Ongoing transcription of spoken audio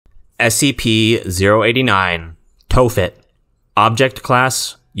SCP-089 Tophet. Object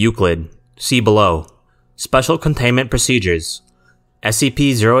Class Euclid. See below. Special Containment Procedures.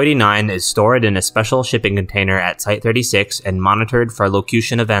 SCP-089 is stored in a special shipping container at Site-36 and monitored for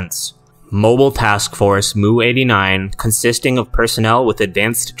locution events. Mobile Task Force Mu-89, consisting of personnel with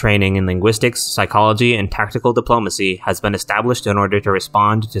advanced training in linguistics, psychology, and tactical diplomacy, has been established in order to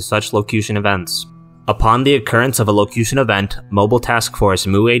respond to such locution events. Upon the occurrence of a locution event, Mobile Task Force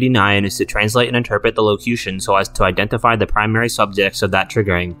Mu-89 is to translate and interpret the locution so as to identify the primary subjects of that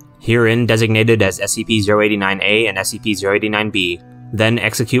triggering, herein designated as SCP-089-A and SCP-089-B. Then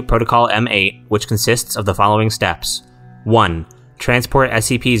execute Protocol M8, which consists of the following steps. 1. Transport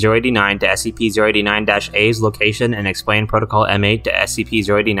SCP-089 to SCP-089-A's location and explain Protocol M8 to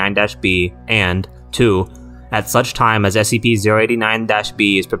SCP-089-B, and 2. At such time as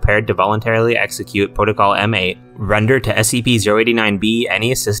SCP-089-B is prepared to voluntarily execute Protocol M8, render to SCP-089-B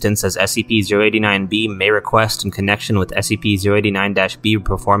any assistance as SCP-089-B may request in connection with SCP-089-B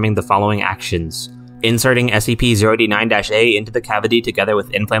performing the following actions. Inserting SCP-089-A into the cavity together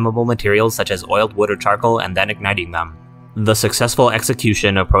with inflammable materials such as oiled wood or charcoal and then igniting them. The successful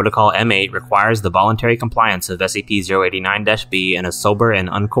execution of Protocol M8 requires the voluntary compliance of SCP-089-B in a sober and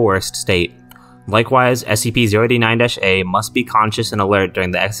uncoerced state. Likewise, SCP-089-A must be conscious and alert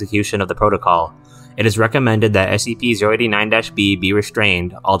during the execution of the protocol. It is recommended that SCP-089-B be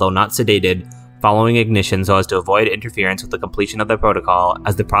restrained, although not sedated, following ignition so as to avoid interference with the completion of the protocol,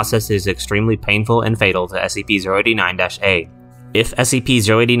 as the process is extremely painful and fatal to SCP-089-A. If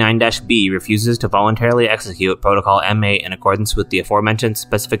SCP-089-B refuses to voluntarily execute Protocol M8 in accordance with the aforementioned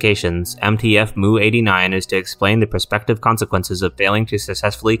specifications, MTF Mu-89 is to explain the prospective consequences of failing to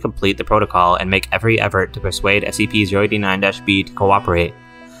successfully complete the protocol and make every effort to persuade SCP-089-B to cooperate.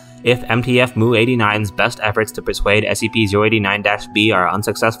 If MTF Mu-89's best efforts to persuade SCP-089-B are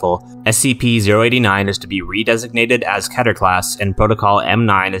unsuccessful, SCP-089 is to be redesignated as Keter Class and Protocol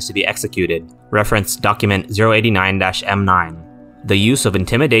M9 is to be executed. Reference Document 089-M9. The use of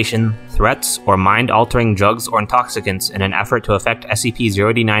intimidation, threats, or mind-altering drugs or intoxicants in an effort to affect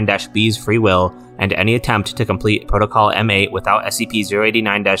SCP-089-B's free will, and any attempt to complete Protocol M8 without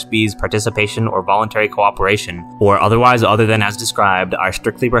SCP-089-B's participation or voluntary cooperation, or otherwise other than as described, are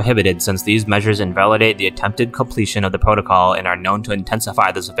strictly prohibited since these measures invalidate the attempted completion of the protocol and are known to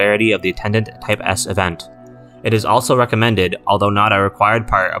intensify the severity of the attendant Type S event. It is also recommended, although not a required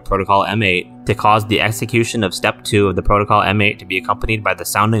part of Protocol M8, to cause the execution of Step 2 of the Protocol M8 to be accompanied by the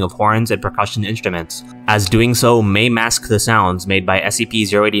sounding of horns and percussion instruments, as doing so may mask the sounds made by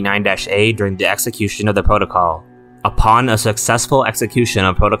SCP-089-A during the execution of the protocol. Upon a successful execution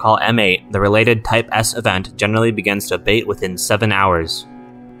of Protocol M8, the related Type S event generally begins to abate within 7 hours.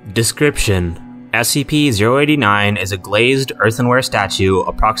 Description: SCP-089 is a glazed earthenware statue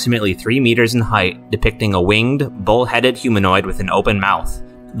approximately 3 meters in height, depicting a winged, bull-headed humanoid with an open mouth.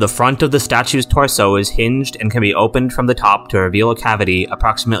 The front of the statue's torso is hinged and can be opened from the top to reveal a cavity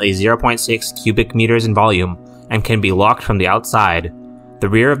approximately 0.6 cubic meters in volume, and can be locked from the outside. The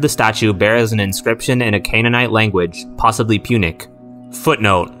rear of the statue bears an inscription in a Canaanite language, possibly Punic.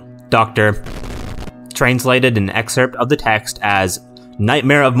 Footnote: Dr. Translated an excerpt of the text as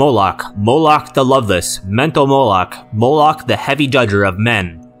Nightmare of Moloch, Moloch the Loveless, Mental Moloch, Moloch the Heavy Judger of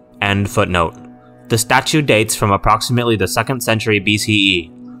Men. End footnote. The statue dates from approximately the 2nd century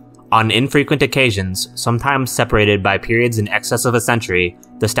BCE. On infrequent occasions, sometimes separated by periods in excess of a century,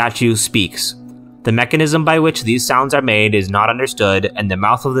 the statue speaks. The mechanism by which these sounds are made is not understood, and the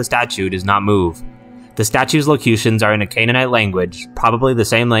mouth of the statue does not move. The statue's locutions are in a Canaanite language, probably the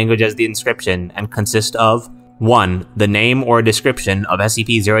same language as the inscription, and consist of 1. The name or description of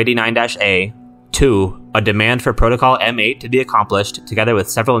SCP-089-A. 2. A demand for Protocol M8 to be accomplished, together with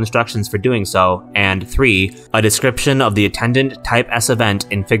several instructions for doing so. And 3. A description of the attendant Type S event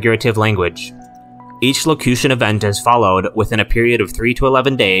in figurative language. Each locution event is followed, within a period of 3 to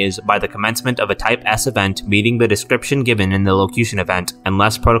 11 days, by the commencement of a Type S event meeting the description given in the locution event,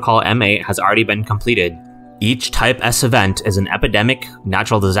 unless Protocol M8 has already been completed. Each Type S event is an epidemic,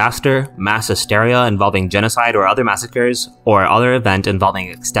 natural disaster, mass hysteria involving genocide or other massacres, or other event involving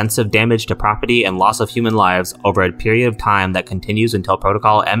extensive damage to property and loss of human lives over a period of time that continues until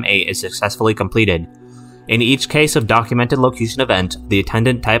Protocol M8 is successfully completed. In each case of documented locution event, the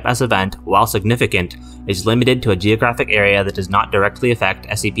attendant Type S event, while significant, is limited to a geographic area that does not directly affect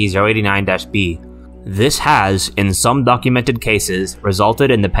SCP-089-B. This has, in some documented cases,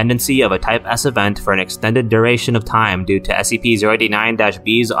 resulted in the pendency of a Type S event for an extended duration of time due to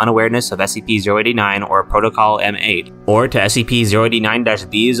SCP-089-B's unawareness of SCP-089 or Protocol M8, or to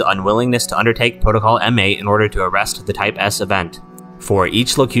SCP-089-B's unwillingness to undertake Protocol M8 in order to arrest the Type S event. For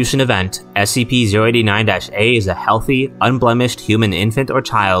each locution event, SCP-089-A is a healthy, unblemished human infant or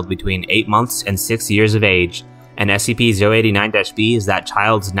child between 8 months and 6 years of age, and SCP-089-B is that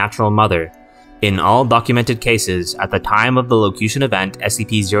child's natural mother. In all documented cases, at the time of the locution event,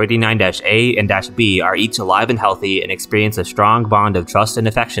 SCP-089-A and -B are each alive and healthy and experience a strong bond of trust and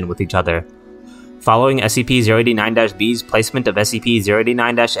affection with each other. Following SCP-089-B's placement of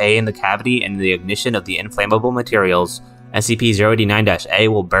SCP-089-A in the cavity and the ignition of the inflammable materials, SCP-089-A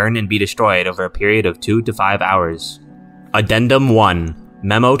will burn and be destroyed over a period of 2 to 5 hours. Addendum 1.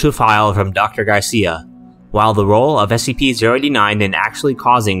 Memo to file from Dr. Garcia. While the role of SCP-089 in actually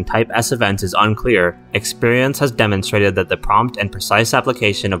causing Type S events is unclear, experience has demonstrated that the prompt and precise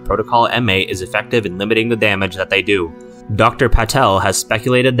application of Protocol M8 is effective in limiting the damage that they do. Dr. Patel has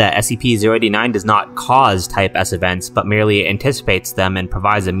speculated that SCP-089 does not cause Type S events, but merely anticipates them and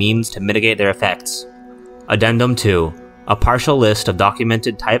provides a means to mitigate their effects. Addendum 2. A partial list of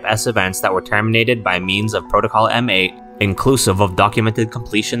documented Type S events that were terminated by means of Protocol M8, inclusive of documented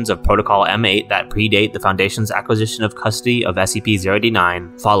completions of Protocol M8 that predate the Foundation's acquisition of custody of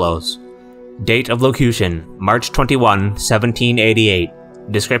SCP-089, follows. Date of locution: March 21, 1788.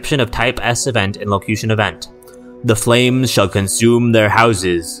 Description of Type S event and locution event. The flames shall consume their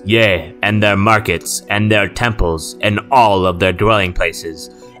houses, yea, and their markets, and their temples, and all of their dwelling places,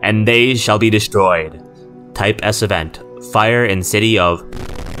 and they shall be destroyed. Type S event: Fire in City of.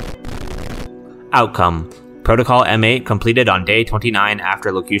 Outcome: Protocol M8 completed on day 29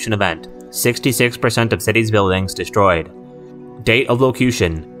 after locution event. 66% of city's buildings destroyed. Date of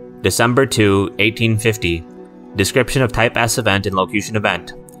locution: December 2, 1850. Description of Type S event and locution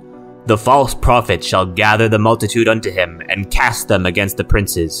event. The false prophet shall gather the multitude unto him, and cast them against the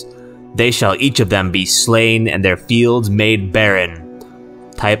princes. They shall each of them be slain, and their fields made barren.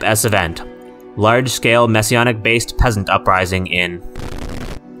 Type S event: Large-scale Messianic-based peasant uprising in.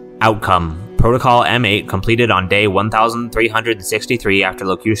 Outcome: Protocol M8 completed on day 1363 after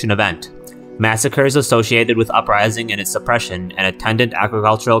locution event. Massacres associated with uprising and its suppression and attendant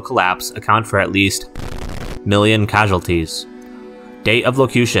agricultural collapse account for at least million casualties. Date of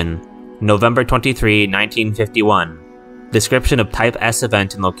locution: November 23, 1951. Description of Type S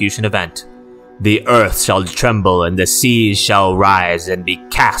event and locution event. The earth shall tremble, and the seas shall rise and be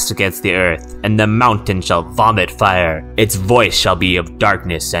cast against the earth, and the mountain shall vomit fire. Its voice shall be of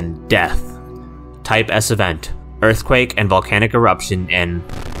darkness and death. Type S event: Earthquake and volcanic eruption in.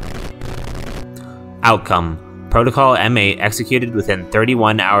 Outcome: Protocol M8 executed within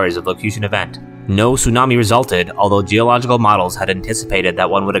 31 hours of locution event. No tsunami resulted, although geological models had anticipated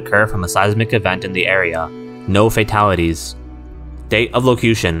that one would occur from a seismic event in the area. No fatalities. Date of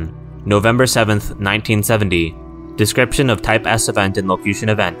locution: November 7th, 1970. Description of Type S event and locution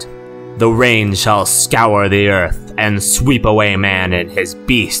event. The rain shall scour the earth, and sweep away man and his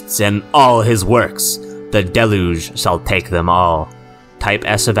beasts and all his works. The deluge shall take them all. Type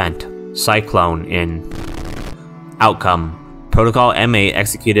S event: Cyclone in. Outcome: Protocol M8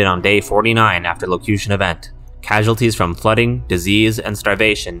 executed on day 49 after locution event. Casualties from flooding, disease, and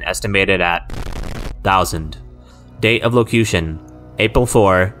starvation estimated at 1,000. Date of locution: April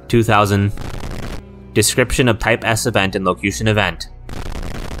 4, 2000. Description of Type S event and locution event.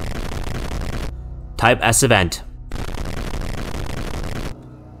 Type S event.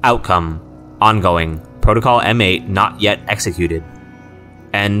 Outcome: Ongoing. Protocol M8 not yet executed.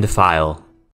 End file.